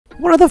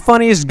One of the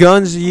funniest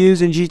guns to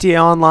use in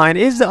GTA Online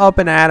is the Up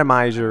N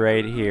Atomizer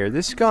right here.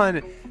 This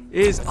gun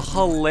is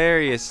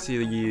hilarious to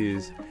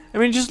use. I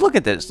mean, just look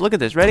at this. Look at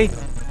this. Ready?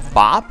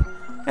 Bop.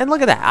 And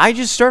look at that. I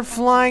just start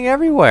flying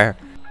everywhere.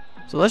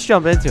 So let's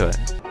jump into it.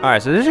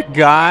 Alright, so there's a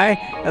guy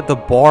at the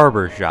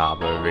barber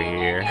shop over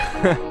here.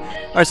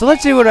 Alright, so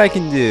let's see what I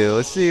can do.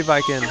 Let's see if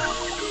I can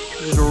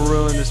just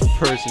ruin this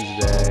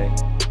person's day.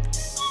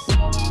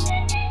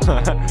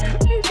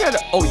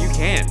 Oh, you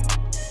can.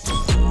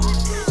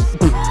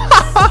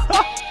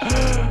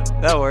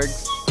 That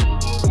works.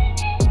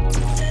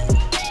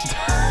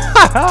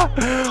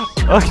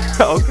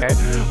 Okay.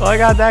 Well, I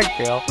got that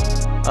kill.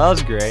 That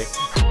was great.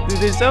 Dude,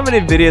 there's so many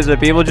videos of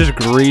people just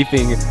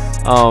griefing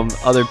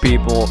other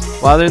people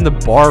while they're in the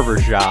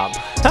barber shop.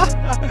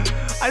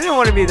 I didn't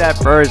want to be that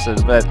person,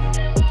 but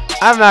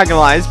I'm not gonna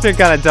lie, it's been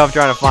kind of tough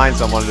trying to find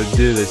someone to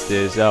do this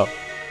to. So,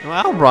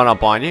 well, I'll run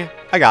up on you.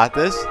 I got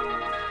this.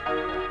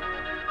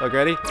 Look,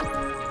 ready?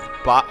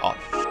 Oh,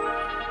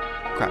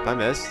 crap! I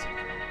missed.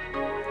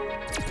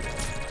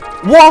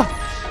 Whoa!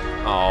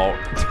 Oh,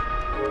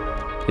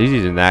 he's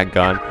using that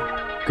gun.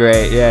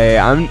 Great,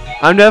 yeah.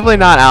 I'm definitely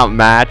not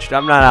outmatched.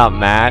 I'm not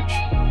outmatched.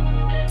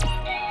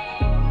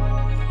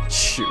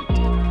 Shoot.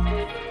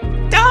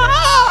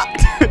 Ah!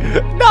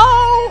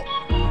 No!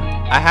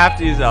 I have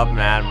to use Up N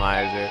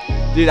Atomizer.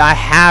 Dude, I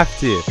have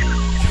to.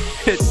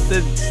 It's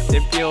the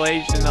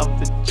stipulation of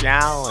the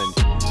challenge.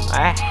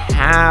 I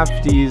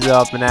have to use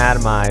Up N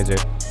Atomizer.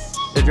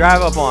 They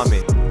drive up on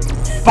me.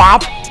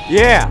 Bop!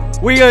 Yeah!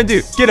 What are you gonna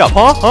do? Get up,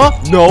 huh?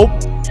 Nope.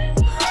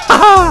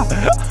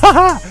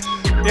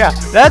 Yeah,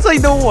 that's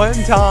like the one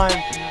time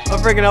a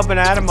freaking Up N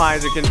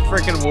Atomizer can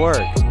freaking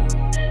work.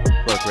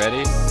 Look,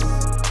 ready?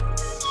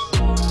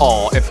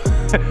 Oh, if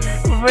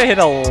I hit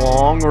a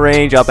long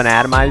range Up N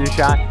Atomizer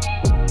shot,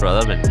 bro,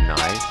 that'd been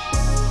nice.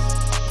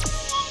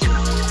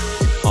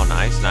 Oh,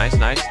 nice.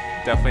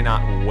 Definitely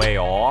not way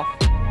off.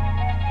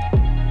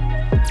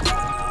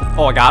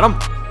 Oh, I got him.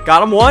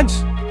 Got him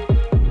once.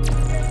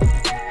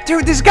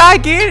 Dude, this guy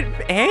can't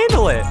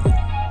handle it. Dude,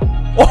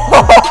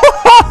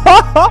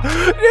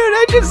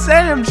 I just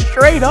sent him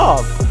straight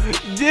up.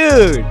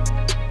 Dude,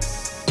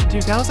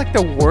 that was like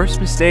the worst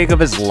mistake of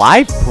his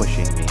life,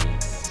 pushing me.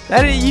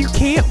 You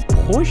can't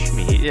push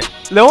me.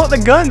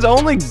 The gun's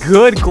only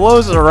good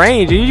close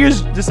range. He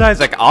just decides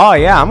like, oh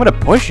yeah, I'm gonna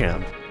push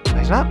him.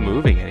 He's not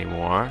moving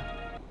anymore.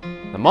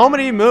 The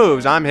moment he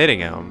moves, I'm hitting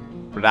him.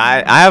 But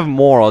I have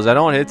morals. I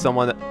don't hit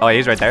someone that, oh,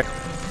 he's right there.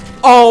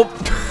 Oh.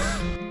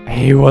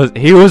 He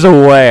was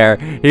aware.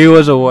 He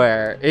was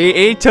aware.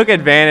 He took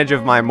advantage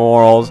of my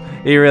morals.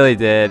 He really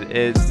did.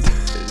 He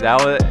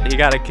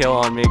got a kill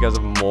on me because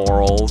of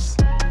morals.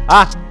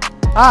 I'm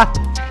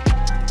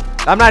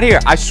not here.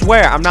 I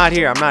swear I'm not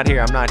here.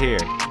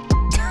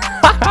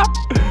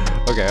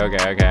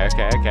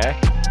 Okay.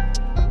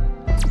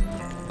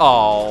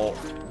 Oh.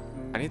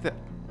 I need the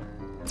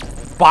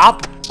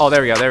bop. Oh,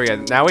 there we go.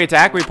 Now we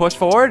attack, we push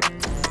forward.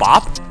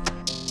 Bop.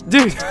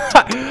 Dude,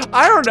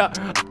 I don't know.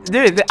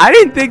 Dude, I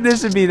didn't think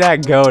this would be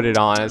that goated,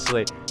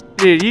 honestly.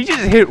 Dude, you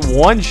just hit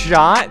one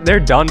shot, they're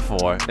done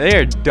for. They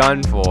are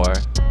done for.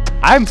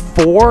 I'm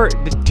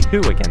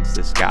 4-2 against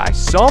this guy,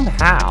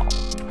 somehow.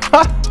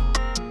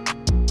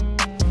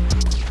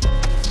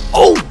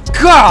 Oh,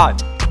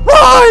 God!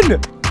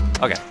 Run!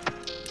 Okay.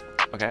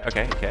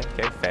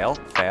 Fail.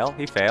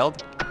 He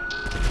failed.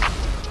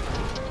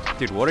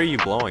 Dude, what are you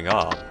blowing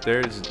up?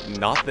 There's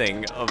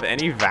nothing of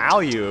any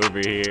value over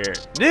here.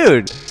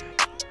 Dude!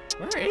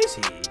 Where is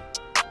he?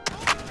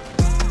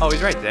 Oh,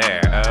 he's right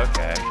there.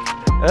 Okay.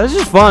 This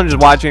is fun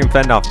just watching him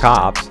fend off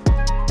cops.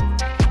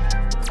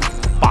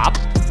 Bop.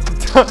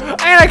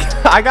 And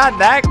I got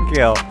that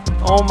kill.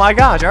 Oh my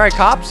gosh. Alright,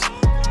 cops.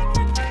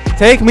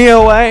 Take me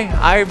away.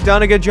 I've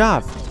done a good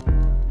job.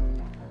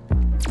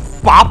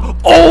 Bop.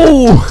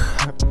 Oh!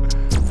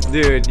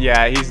 Dude,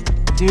 yeah,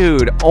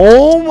 Dude,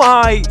 oh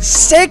my,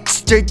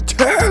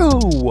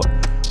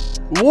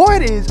 6-2!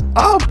 What is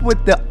up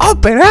with the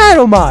Up N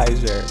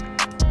Atomizer?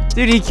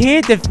 Dude, he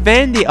can't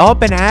defend the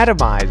Up N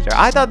Atomizer.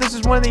 I thought this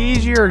was one of the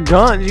easier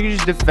guns you can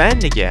just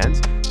defend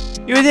against.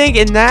 You would think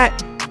in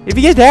that, if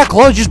you get that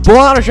close, just pull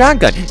out a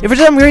shotgun. If for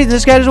some reason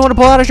this guy doesn't want to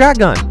pull out a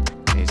shotgun.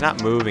 He's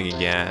not moving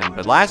again,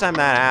 but last time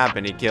that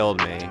happened, he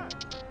killed me.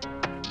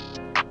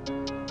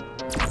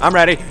 I'm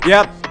ready.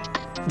 Yep.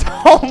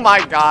 Oh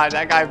my God,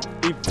 that guy,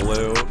 he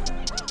flew.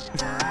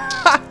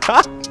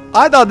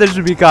 I thought this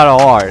would be kind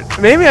of hard.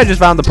 Maybe I just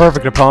found the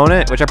perfect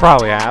opponent, which I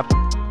probably have.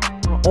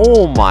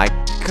 Oh my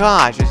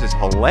gosh, this is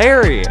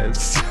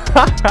hilarious.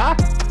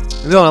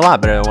 It's doing a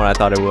lot better than what I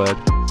thought it would.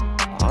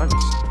 Oh,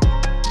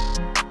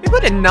 you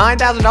put a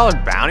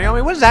 $9,000 bounty on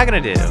me? What is that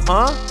gonna do,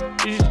 huh?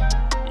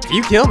 If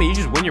you kill me, you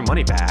just win your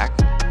money back.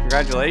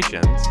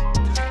 Congratulations.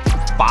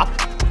 Bop.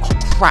 Oh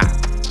crap.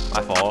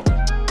 My fault.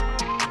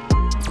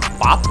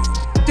 Bop.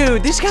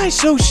 Dude, this guy's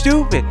so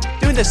stupid.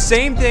 Doing the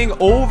same thing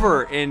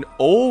over and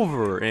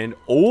over and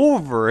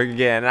over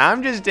again.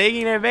 I'm just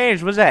taking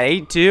advantage. What's that,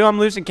 8-2? I'm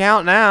losing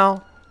count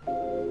now.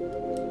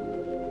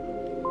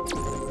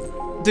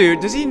 Dude,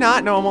 does he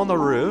not know I'm on the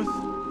roof?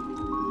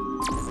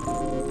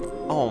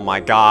 Oh my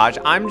gosh,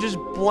 I'm just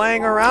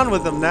playing around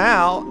with him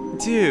now.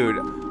 Dude.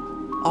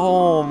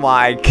 Oh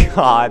my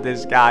god,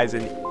 this guy's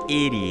an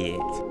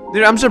idiot.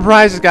 Dude, I'm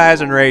surprised this guy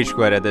hasn't rage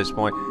quit at this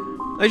point.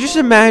 Like, just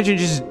imagine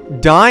just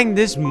dying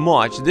this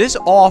much, this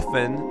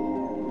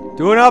often,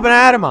 doing Up N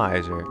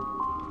Atomizer.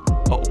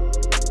 Oh.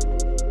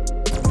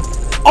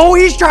 Oh,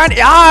 he's trying to,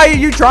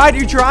 you tried,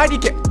 you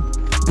can't.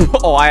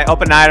 Oh, I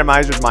Up N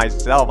Atomized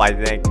myself, I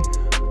think.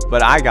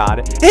 But I got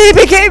it. He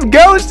became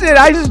ghosted.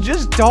 I was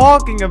just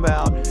talking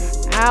about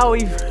how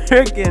he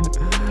freaking.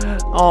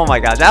 Oh my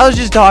gosh. I was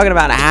just talking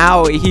about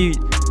how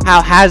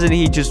hasn't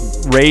he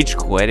just rage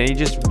quit, and he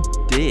just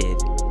did.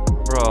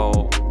 Bro.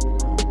 Oh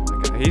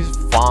my god. He's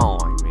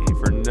following me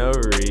for no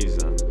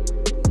reason.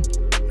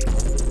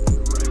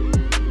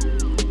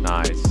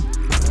 Nice.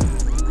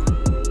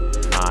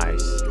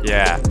 Nice.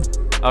 Yeah.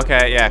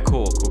 Okay, yeah,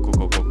 cool.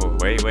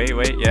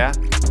 Wait, yeah.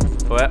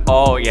 What?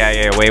 Oh,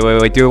 yeah,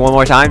 wait, do it one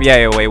more time.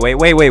 Yeah, wait,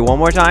 one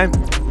more time.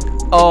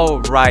 Oh,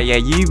 right, yeah,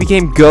 you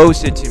became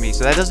ghosted to me,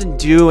 so that doesn't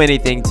do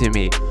anything to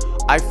me.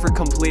 I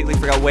completely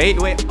forgot. Wait,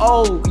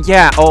 oh,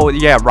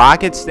 yeah,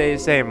 rockets stay the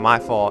same, my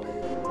fault.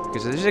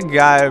 Because there's a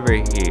guy over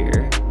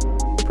here.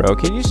 Bro,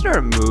 can you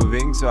start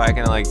moving so I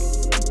can, like,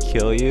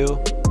 kill you?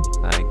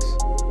 Thanks.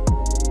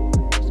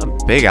 Some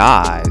big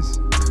eyes.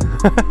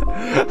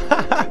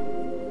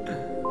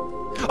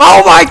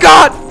 Oh my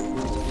god!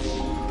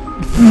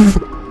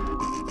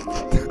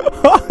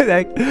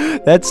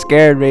 That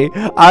scared me.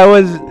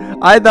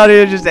 I thought he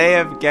was just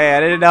AFK. I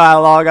didn't know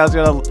how long I was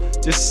gonna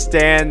just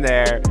stand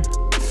there.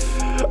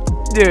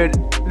 Dude,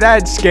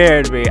 that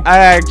scared me. That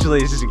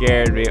actually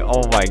scared me.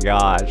 Oh my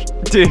gosh.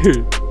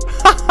 Dude.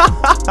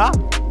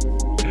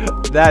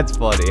 That's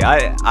funny.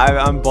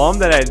 I'm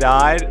bummed that I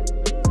died,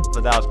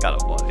 but that was kind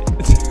of funny.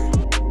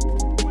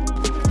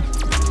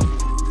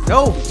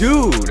 No,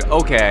 dude.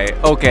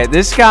 Okay.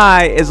 This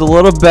guy is a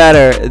little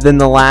better than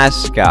the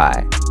last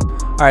guy.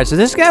 Alright, so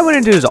this guy went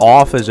into his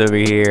office over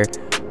here.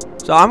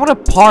 So I'm gonna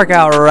park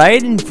out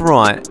right in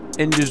front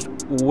and just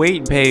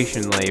wait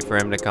patiently for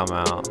him to come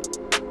out.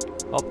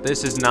 Oh,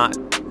 this is not.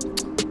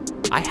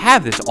 I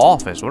have this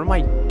office. What am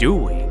I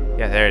doing?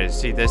 Yeah, there it is.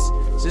 See, this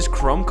is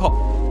Crumb Car.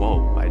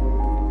 Whoa, I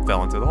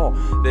fell into the hole.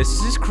 This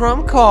is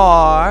Crumb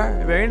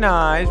Car. Very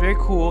nice, very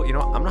cool. You know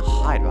what? I'm gonna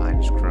hide behind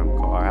this Crumb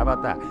Car. How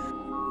about that?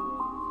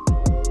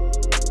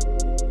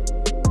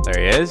 There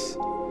he is.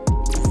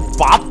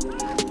 Bop.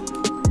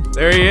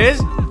 There he is.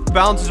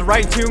 Bounces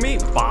right to me.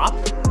 Bop.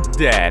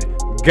 Dead.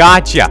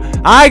 Gotcha.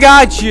 I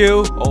got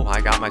you. Oh,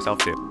 I got myself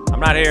too. I'm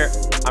not here.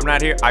 I'm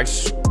not here. I'm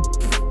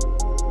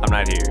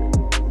not here.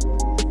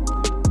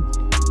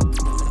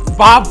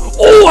 Bop.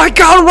 Oh, I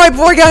got him right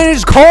before he got in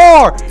his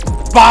car.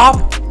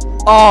 Bop.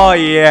 Oh,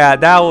 yeah.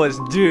 That was,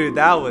 dude,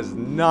 that was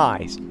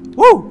nice.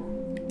 Woo.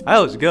 That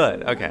was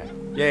good. Okay.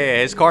 Yeah,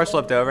 his car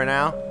slipped over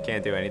now.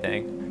 Can't do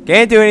anything.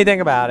 Can't do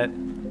anything about it.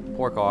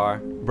 Poor car.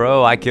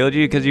 Bro, I killed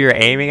you because you were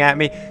aiming at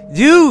me.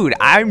 Dude,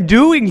 I'm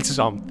doing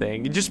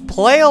something. Just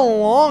play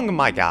along,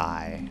 my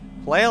guy.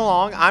 Play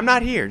along. I'm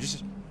not here.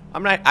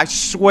 I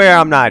swear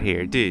I'm not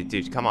here.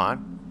 Dude, come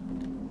on.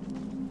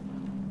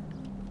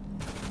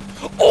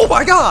 Oh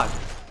my god!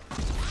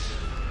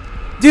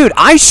 Dude,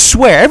 I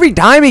swear, every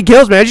time he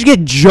kills me, I just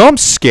get jump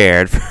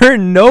scared for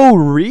no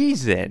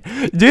reason.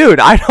 Dude,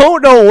 I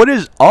don't know what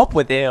is up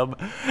with him.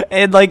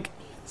 And, like,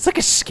 it's like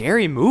a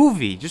scary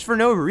movie, just for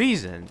no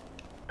reason.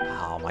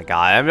 Oh my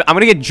god, I'm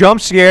gonna get jump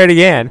scared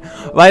again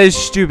by this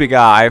stupid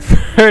guy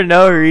for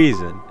no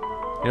reason.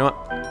 You know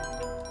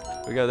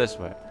what? We go this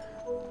way.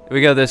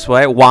 We go this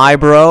way. Why,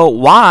 bro?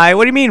 Why?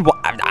 What do you mean?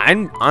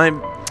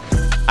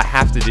 I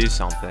have to do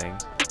something.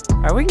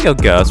 Alright, we can go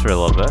ghost for a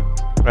little bit.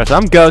 Alright, so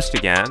I'm ghost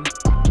again.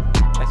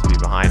 Has to be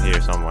behind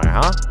here somewhere,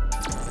 huh?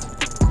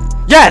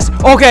 Yes!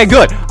 Okay,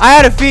 good. I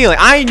had a feeling.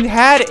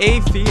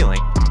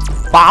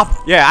 Bop.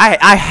 Yeah,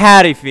 I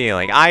had a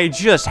feeling. I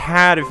just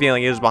had a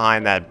feeling he was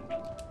behind that.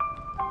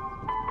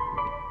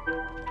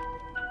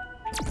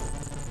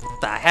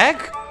 What the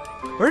heck?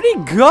 Where'd he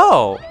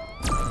go?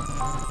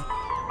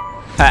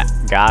 Ha,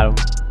 got him.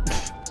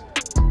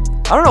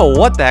 I don't know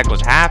what the heck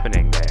was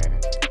happening there.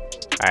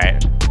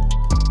 Alright.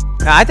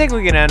 I think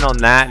we can end on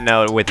that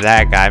note with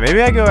that guy.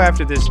 Maybe I go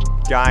after this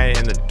guy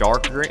in the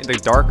dark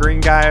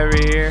green guy over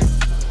here.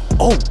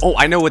 Oh,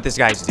 I know what this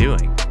guy's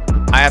doing.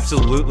 I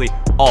absolutely.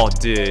 Oh,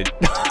 dude.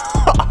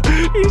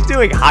 He's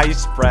doing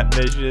heist prep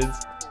missions.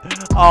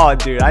 Oh,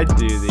 dude, I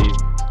do these.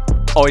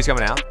 Oh, he's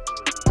coming out.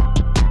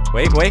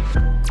 Wait.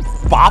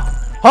 Bop.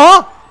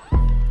 Huh?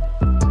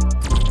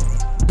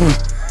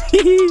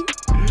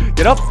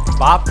 Get up.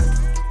 Bop.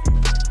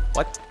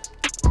 What?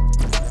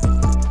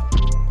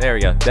 There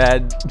we go.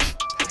 Dead.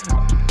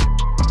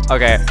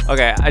 Okay.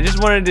 I just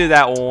want to do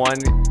that one.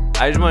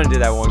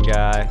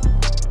 Guy.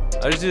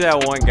 I'll just do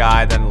that one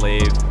guy, then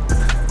leave.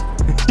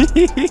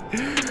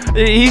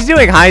 He's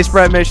doing heist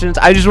prep missions.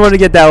 I just want to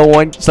get that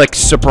one, just like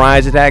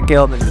surprise attack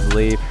kill, and then just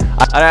leave.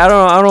 I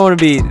don't want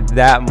to be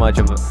that much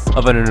of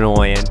an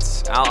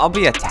annoyance. I'll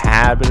be a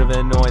tad bit of an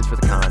annoyance for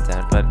the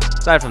content, but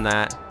aside from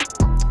that,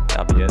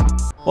 that'll be it.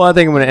 Well, I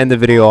think I'm gonna end the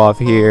video off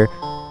here.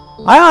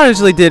 I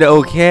honestly did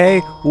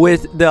okay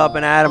with the Up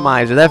N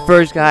Atomizer. That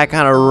first guy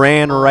kind of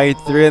ran right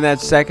through, and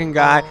that second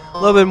guy, a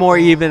little bit more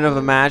even of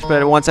a match,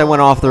 but once I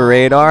went off the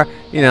radar,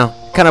 you know,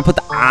 kind of put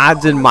the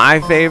odds in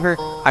my favor,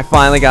 I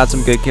finally got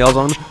some good kills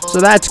on him, so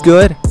that's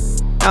good.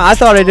 I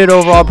thought I did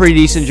overall a pretty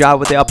decent job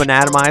with the Up N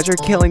Atomizer,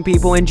 killing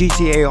people in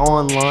GTA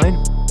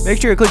Online. Make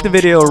sure to click the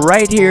video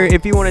right here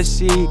if you want to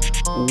see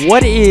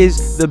what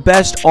is the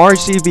best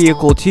RC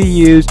vehicle to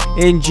use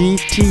in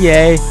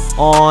GTA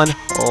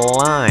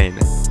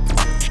Online.